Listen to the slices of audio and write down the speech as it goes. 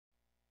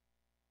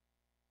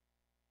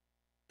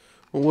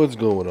What's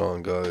going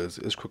on, guys?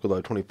 It's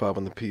Crocodile25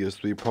 on the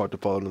PS3,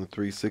 ProductOfFallout on the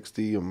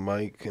 360, and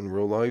Mike in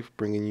real life,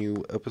 bringing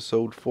you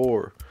episode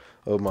 4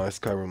 of my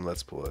Skyrim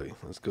Let's Play.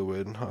 Let's go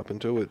ahead and hop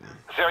into it.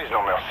 There is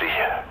no mercy,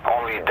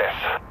 only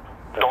death.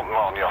 Don't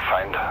mourn your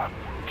friend.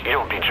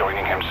 You'll be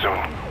joining him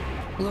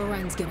soon.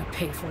 Lauren's gonna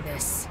pay for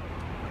this.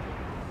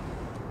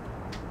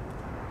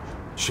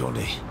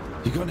 Shawnee,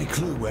 you got any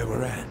clue where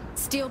we're at?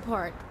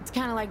 Steelport. It's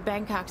kind of like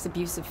Bangkok's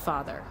abusive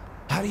father.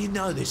 How do you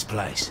know this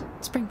place?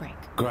 Spring break.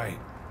 Great.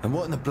 And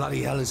what in the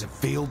bloody hell is a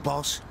field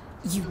boss?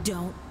 You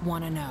don't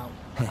want to know.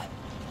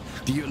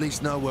 Do you at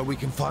least know where we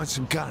can find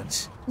some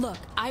guns? Look,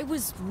 I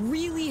was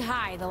really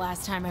high the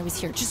last time I was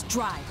here. Just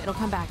drive. It'll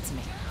come back to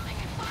me.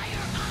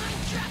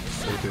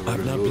 I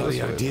have no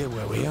bloody idea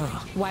where we are.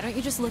 Why don't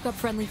you just look up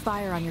friendly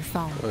fire on your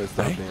phone? Alright,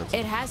 stop dancing.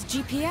 It has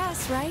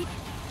GPS, right?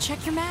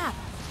 Check your map.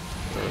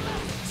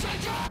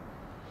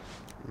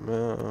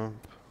 Map.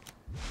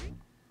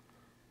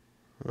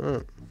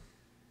 Alright.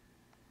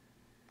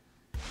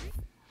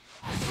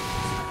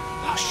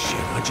 Oh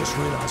shit, I just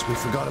realized we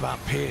forgot about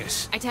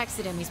Pierce. I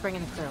texted him. He's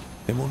bringing the crew.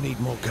 Then we'll need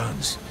more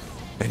guns.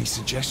 Any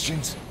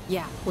suggestions?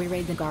 Yeah, we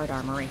raid the guard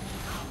armory.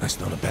 That's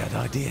not a bad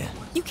idea.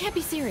 You can't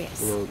be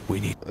serious. Well, We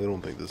need... I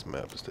don't think this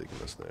map is taking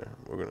us there.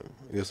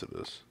 Yes it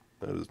is.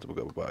 That is to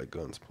go buy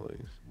guns,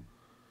 please.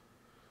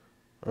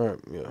 Alright,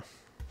 yeah.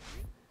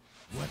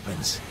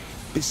 weapons.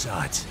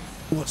 Besides,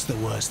 what's the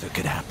worst that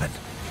could happen?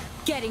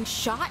 Getting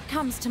shot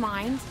comes to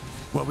mind.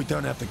 Well, we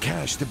don't have the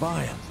cash to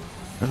buy them.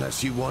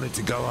 Unless you wanted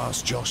to go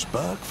ask Josh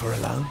Burke for a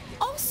loan.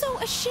 Also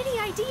a shitty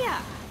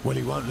idea. Well,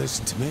 he won't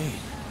listen to me.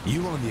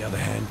 You, on the other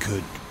hand,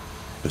 could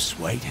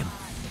persuade him.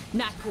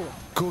 Not cool.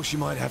 Of course, you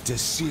might have to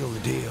seal the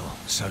deal,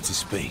 so to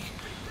speak.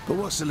 But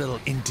what's a little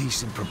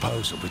indecent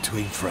proposal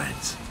between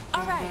friends?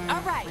 All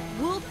right.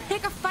 We'll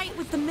pick a fight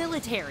with the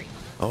military.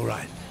 All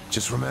right.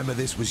 Just remember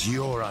this was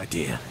your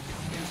idea.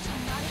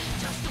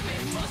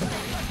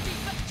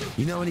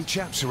 You know any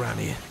chaps around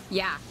here?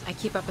 Yeah, I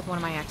keep up with one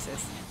of my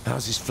exes.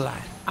 How's his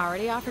flat? I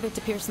already offered it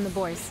to Pierce and the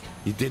boys.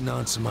 You didn't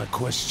answer my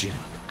question.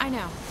 I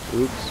know.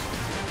 Oops.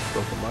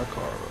 Stuff in my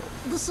car,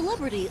 though. The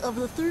celebrity of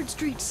the 3rd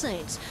Street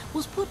Saints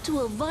was put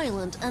to a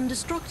violent and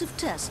destructive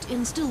test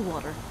in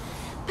Stillwater.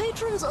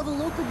 Patrons of a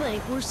local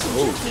bank were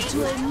subjected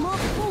to a mock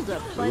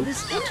holdup by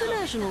this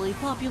internationally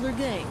popular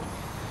gang.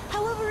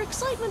 However,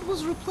 excitement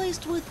was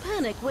replaced with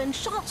panic when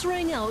shots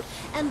rang out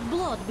and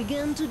blood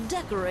began to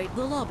decorate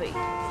the lobby.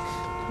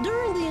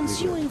 During the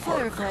ensuing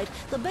firefight,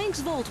 the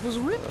bank's vault was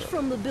ripped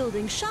from the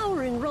building,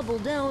 showering rubble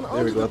down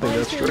onto the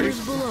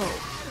bystanders below.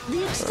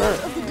 The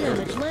extent of the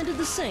damage landed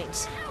the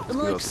Saints,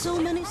 like so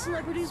many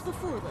celebrities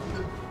before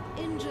them,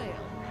 in jail,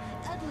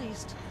 at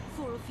least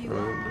for a few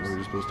hours.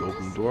 We're supposed to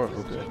open the door.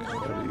 Okay.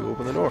 How do you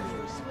open the door?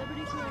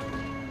 Celebrity crime.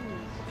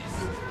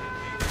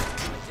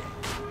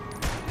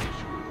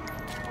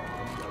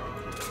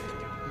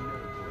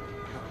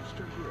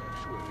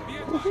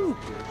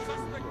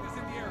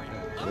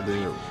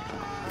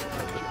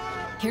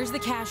 Here's the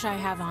cash I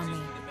have on me.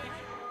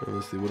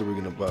 Let's see, what are we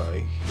gonna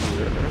buy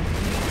here?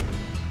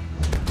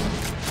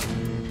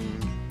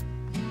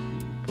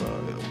 Buy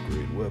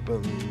upgrade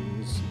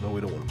weapons. No,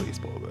 we don't want a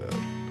baseball bat.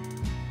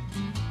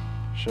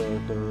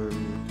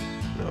 Shotgun.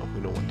 No, we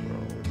don't want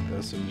throw.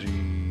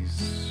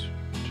 SMGs.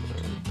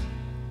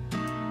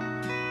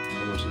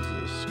 How much is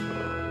this?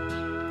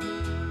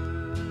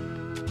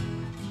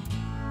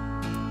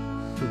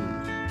 The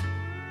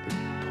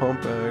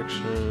pump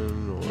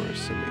action or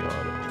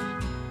semi-auto.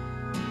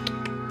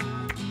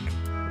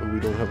 We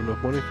don't have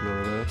enough money for none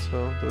of that, so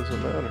it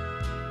doesn't matter.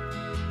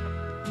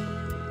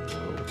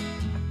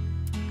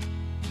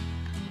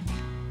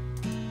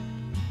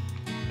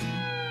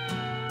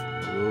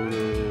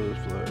 Loaded,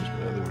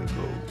 flashbang, there we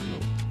go. No.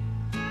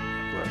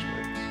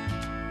 Flashbangs.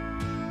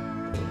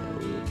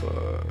 We'll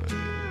buy.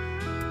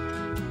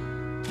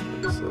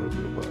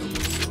 We'll buy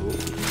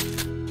load.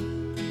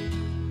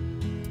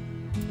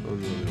 Oh no,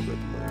 we don't got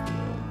the money for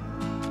that.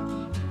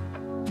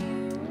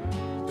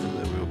 And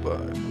then we'll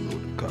buy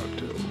loaded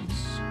cocktails.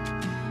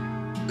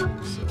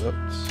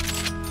 Accept.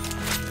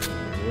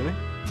 Alrighty.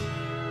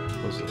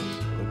 What's this?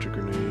 Electric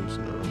grenades?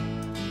 No.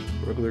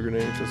 Regular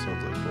grenades? That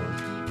sounds like fun.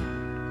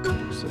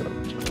 Accept.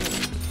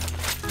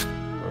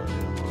 Alright,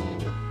 ammo.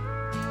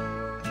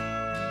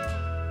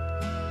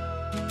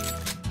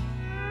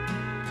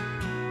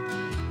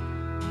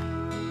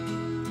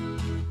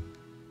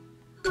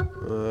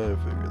 I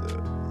figured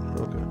that.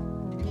 Okay.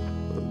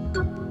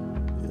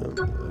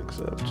 Yeah,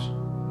 accept.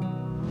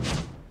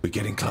 We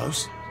getting close?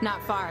 Not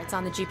far. It's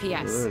on the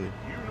GPS. Alrighty.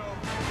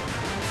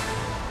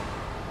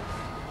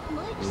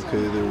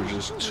 Okay, there were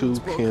just 2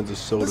 cans of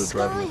soda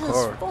driving the The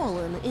car. sky has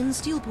fallen in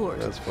Steelport.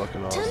 That's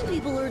fucking 10 awesome.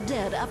 people are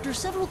dead after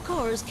several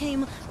cars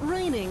came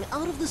raining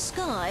out of the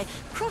sky,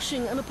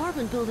 crushing an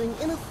apartment building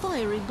in a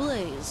fiery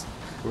blaze.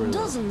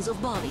 Dozens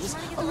of bodies,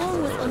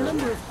 along with a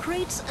number of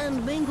crates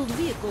and mangled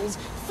vehicles,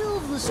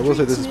 filled the streets I will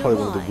say this is probably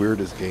one of the nearby.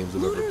 weirdest games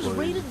I've ever Looters played.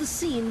 raided the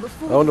scene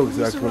before I don't know police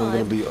exactly when I'm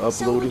going to be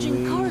arrived, uploading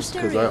salvaging car these,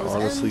 because I stereos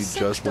honestly and sex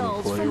just want to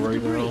dolls play from the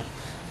right debris. now.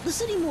 The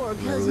city morgue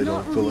I has really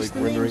not don't feel released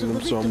like the names rendering of the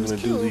them, so I'm victims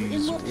gonna do killed in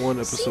these what one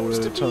episode seems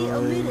at a to be a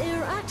time.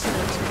 mid-air accident,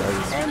 I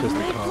just and pissed no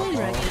the cop plane off.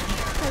 wreckage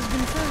has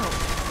been found.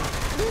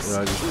 This And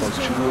I just is fucked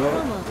you General up.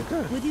 Rama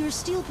Okay. with your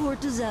Steelport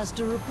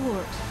disaster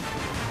report.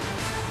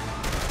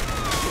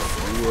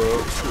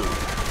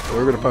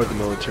 We're gonna fight the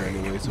military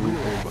anyway, so we're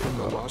going From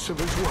the to loss of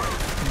his wife,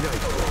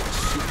 Nightfall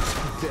seeks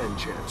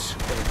vengeance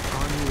and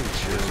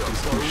unleashes a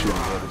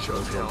barrage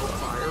of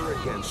hellfire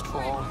against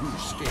all who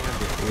stand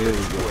in There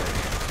his you go. way.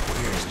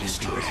 Where's the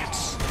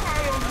streets?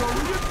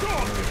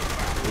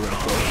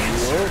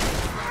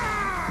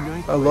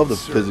 I love the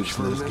physics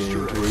in this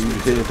game, to where you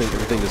hit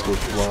everything just goes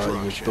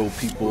flying, you throw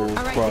people All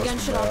right, the across gun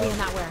the should all be in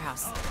map. that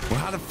warehouse. Well,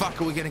 how the fuck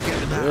are we gonna get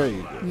to There that?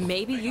 you go.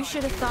 Maybe you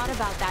should have thought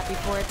about that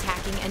before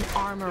attacking an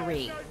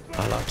armory.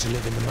 I like to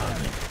live in the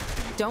moment.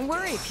 Don't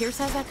worry, Pierce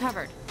has that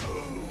covered.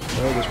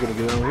 Alright, let's gonna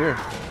get down here.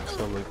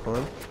 Sounds like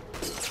fun.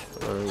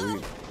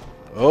 Alright,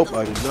 oh,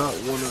 I did not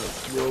want to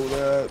throw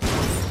that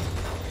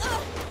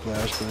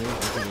flashbang.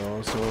 Okay,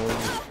 awesome.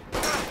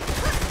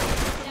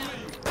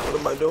 What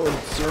am I doing?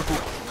 Circle.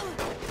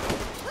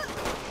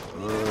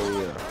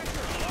 Oh yeah.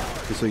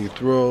 Okay, so you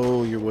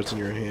throw your what's in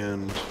your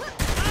hand.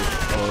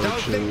 Don't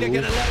think they're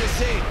gonna let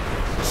us in.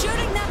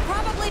 Shooting them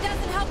probably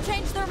doesn't help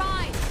change their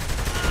mind.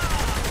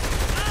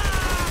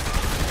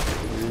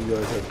 You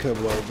guys have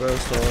Kevlar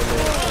vest on.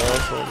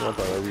 That's awesome. I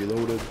thought I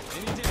reloaded.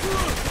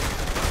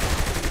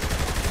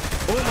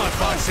 All my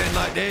fights end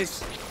like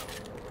this.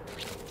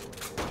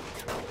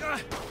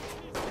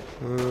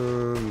 No, we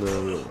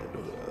don't want to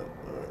do that.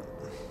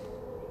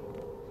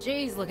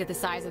 Jeez, look at the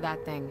size of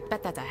that thing.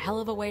 Bet that's a hell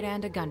of a way to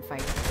end a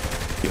gunfight.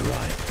 You're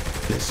right.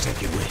 Let's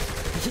take it with.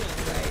 Yeah,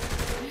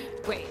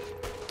 right. Wait,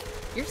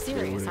 you're I'm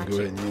serious, gonna aren't go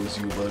you? ahead and use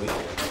you, buddy.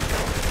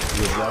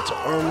 You have lots of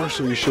armor,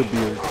 so you should be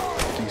a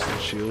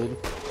decent shield.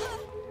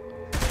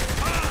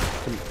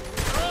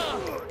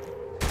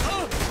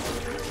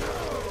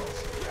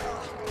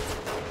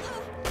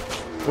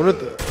 What if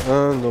the, I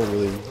don't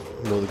really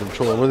know the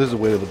control. I wonder if there's a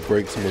way to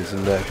break someone's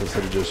neck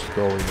instead of just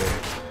throwing them.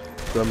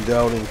 So I'm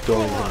doubting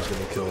throwing them is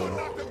going to kill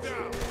him.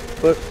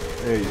 But,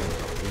 there you go.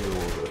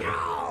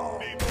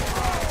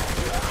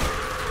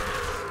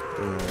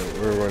 Alright,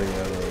 we're running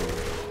out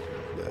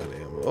of that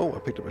ammo. Oh, I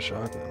picked up a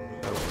shotgun.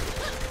 That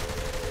works.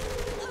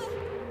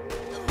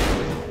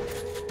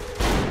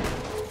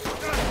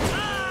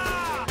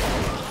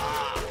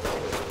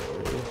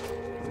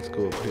 Let's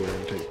go up here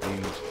and take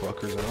these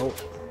fuckers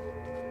out.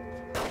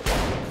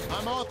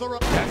 I'm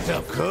authorized. That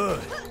felt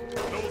good.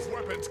 Those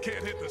weapons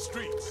can't hit the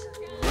streets.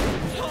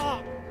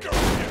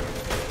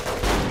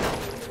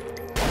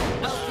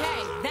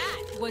 Okay,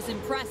 that was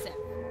impressive.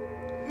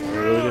 I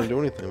really didn't do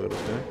anything, but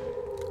okay.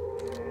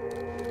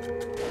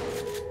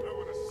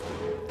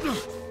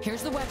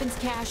 Here's the weapons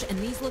cache, and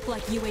these look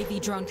like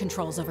UAV drone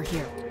controls over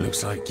here.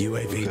 Looks like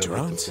UAV Okay,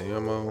 drones. pick up the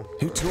ammo.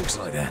 Who talks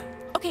like that?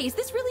 Okay, is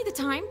this really the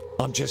time?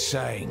 I'm just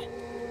saying.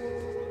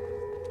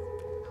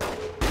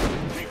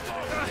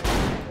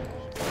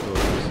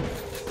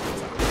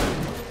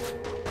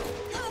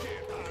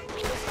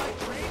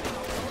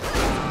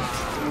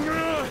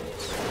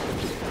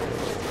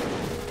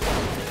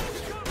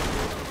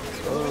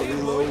 Oh,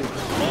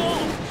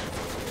 reload.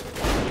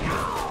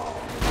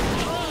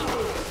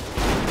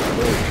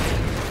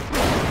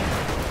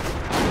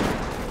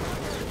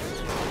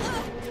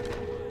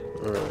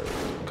 Alright,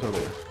 come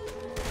here.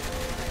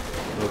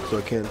 Look, so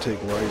I can't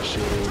take right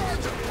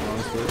shields.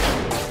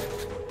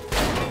 Honestly.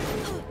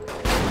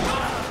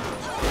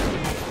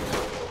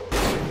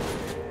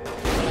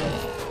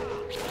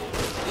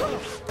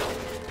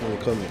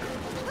 Come here.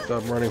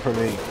 Stop running from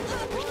me.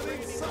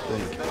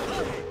 Thank you.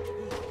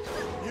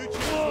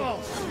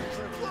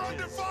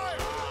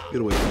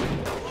 Get away from me.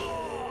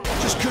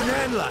 Just couldn't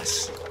handle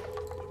us.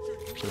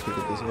 Can I pick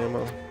up this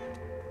ammo?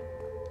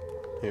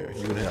 Here,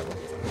 you can have them.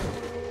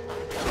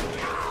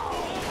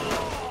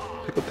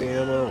 Pick up the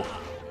ammo.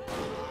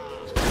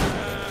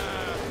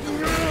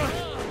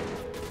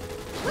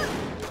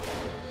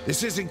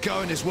 This isn't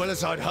going as well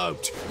as I'd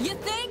hoped. You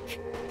think?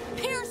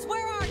 Pierce,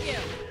 where are you?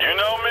 You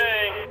know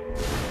me.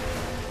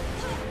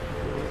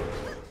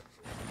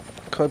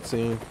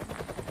 Cutscene.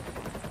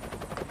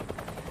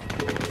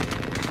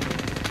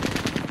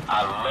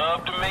 I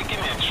love to make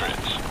an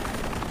entrance.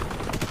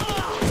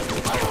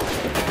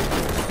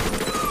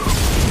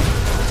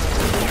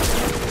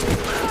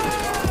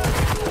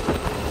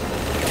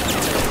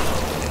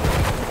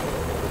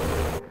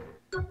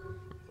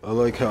 I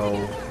like how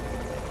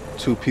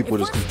two people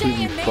If just we're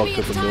completely staying, maybe fucked up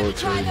it's the time to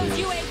try military those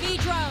here. UAV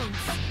drones.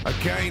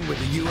 Again with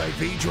the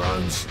UAV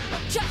drones?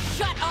 Just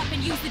shut up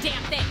and use the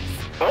damn things.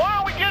 Why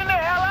are we getting the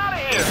hell out of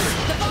here?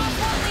 The boss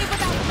won't leave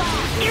without the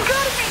boss. You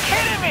gotta be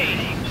kidding me!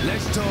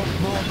 Let's talk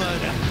more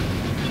murder.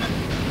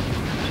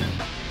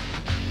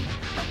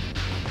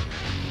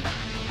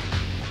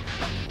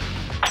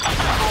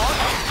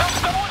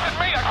 That wasn't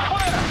me, I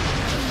swear!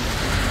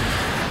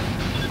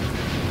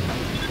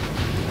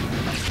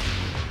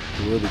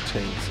 Where are the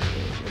tanks?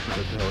 Look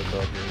at the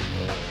helicopter.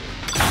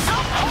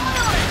 Stop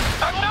firing!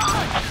 I'm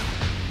not!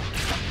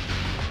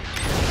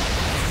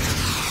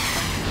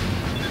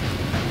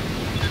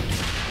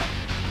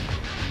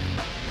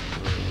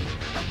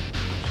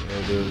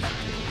 there's... Okay.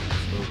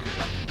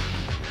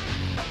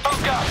 Oh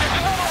God, there's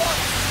another one!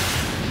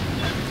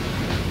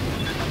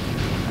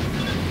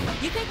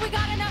 You think we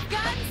got enough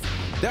guns?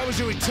 That was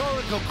a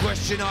rhetorical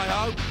question, I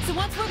hope. So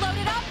once we're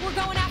loaded up, we're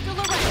going after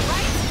Lorraine,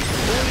 right?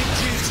 All in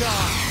due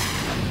time.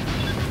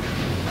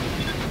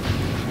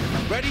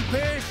 Ready,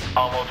 Pierce?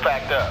 Almost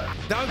packed up.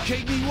 Don't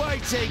keep me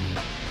waiting.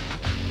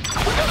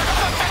 We gotta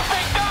shut this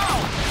thing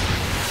down!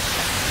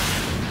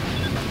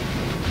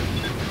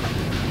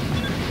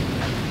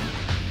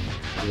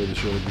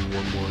 There's going to be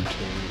one more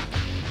team.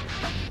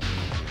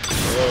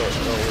 Oh,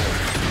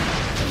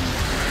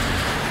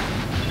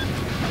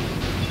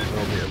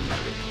 man.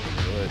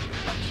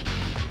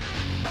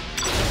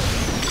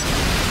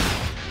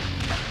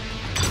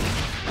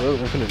 Well,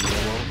 infinite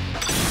ammo.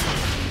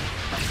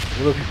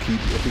 What if you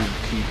keep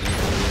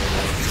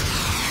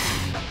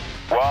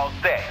We're all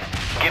set.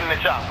 Get in the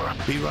chopper.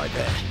 Be right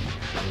there.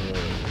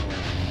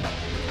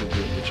 Let's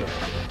get the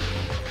chopper.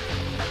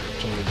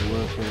 Change the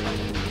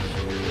weapons.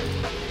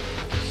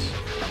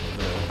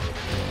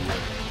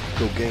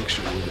 Go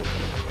gangster with it.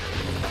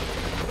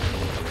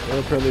 Well,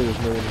 apparently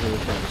there's no one here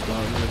trying to stop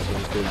me, so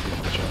let's go get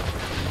the chopper.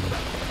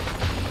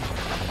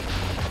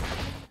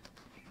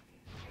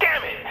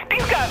 Damn it!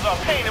 These guys are a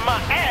pain in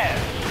my ass!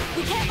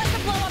 We can't let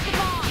them blow up the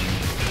bomb.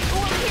 Go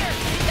over here.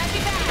 That'd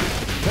be bad.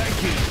 Thank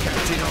you,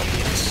 Captain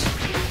Obvious.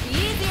 Be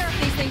easier if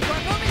these things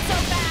weren't moving so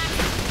fast.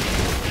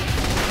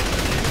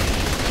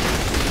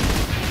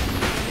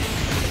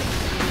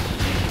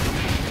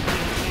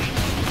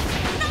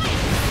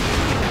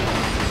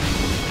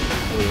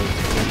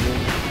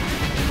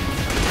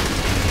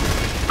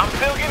 I'm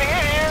still getting in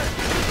here!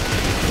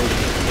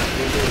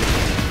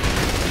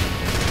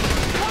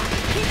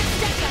 Keep it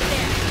steady up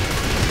there.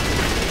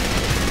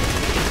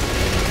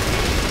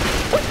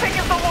 What's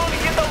taking so long to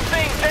get those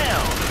things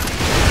down?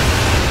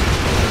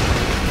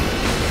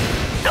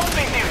 Don't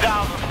think these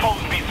dials are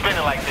supposed to be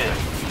spinning like this.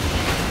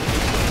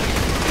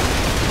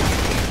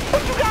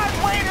 What you guys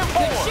waiting Good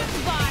for?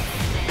 shooting, boss.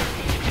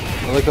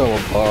 I like how I'm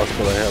a boss,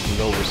 but I have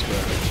no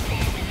respect.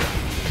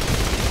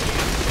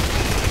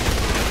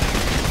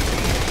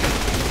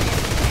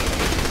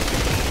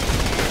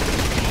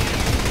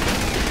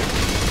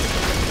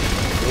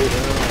 Go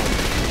down.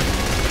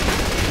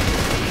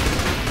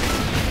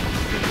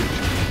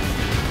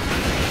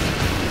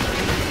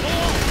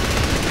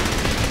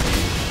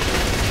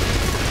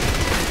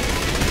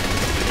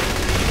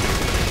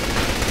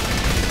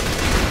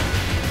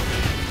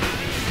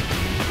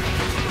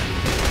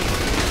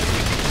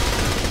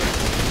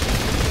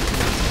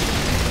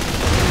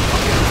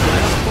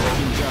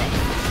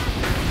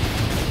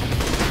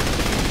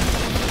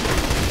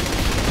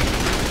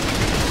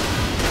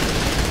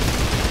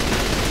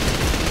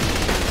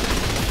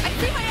 I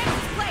see my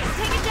enemy's place.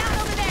 Take it down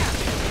over there.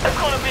 There's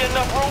gonna be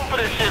enough room for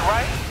this shit,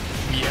 right?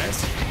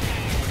 Yes.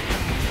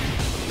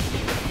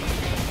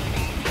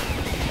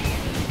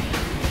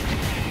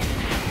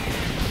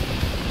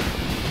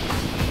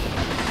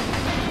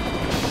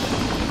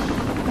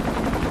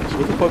 So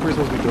what the fuck are we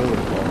supposed to be doing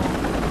with the ball?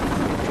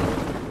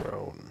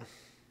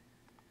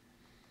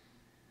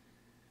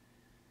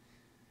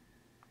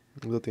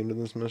 Is that the end of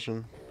this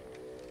mission?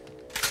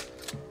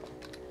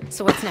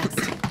 So what's next?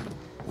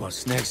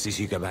 What's next is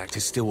you go back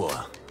to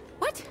Stillwater.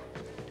 What?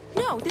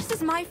 No, this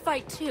is my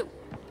fight too.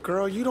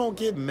 Girl, you don't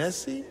get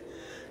messy.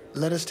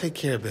 Let us take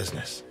care of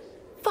business.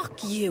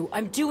 Fuck you.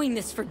 I'm doing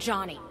this for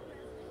Johnny.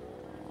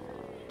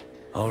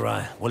 All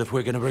right. Well, if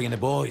we're gonna bring in the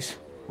boys,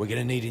 we're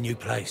gonna need a new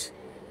place.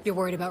 You're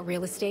worried about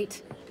real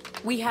estate?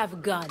 We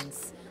have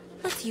guns.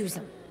 Let's use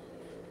them.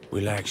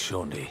 Relax,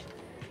 Shaundi.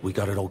 We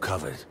got it all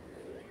covered.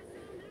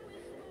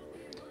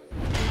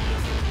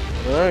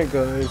 Alright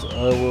guys,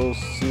 I will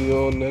see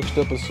y'all next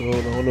episode.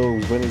 I don't know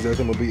when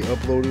exactly I'm going to be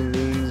uploading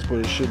these, but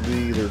it should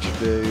be either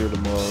today or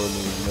tomorrow,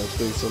 maybe next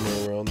day,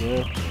 somewhere around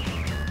there.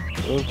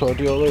 I'll talk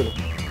to y'all later.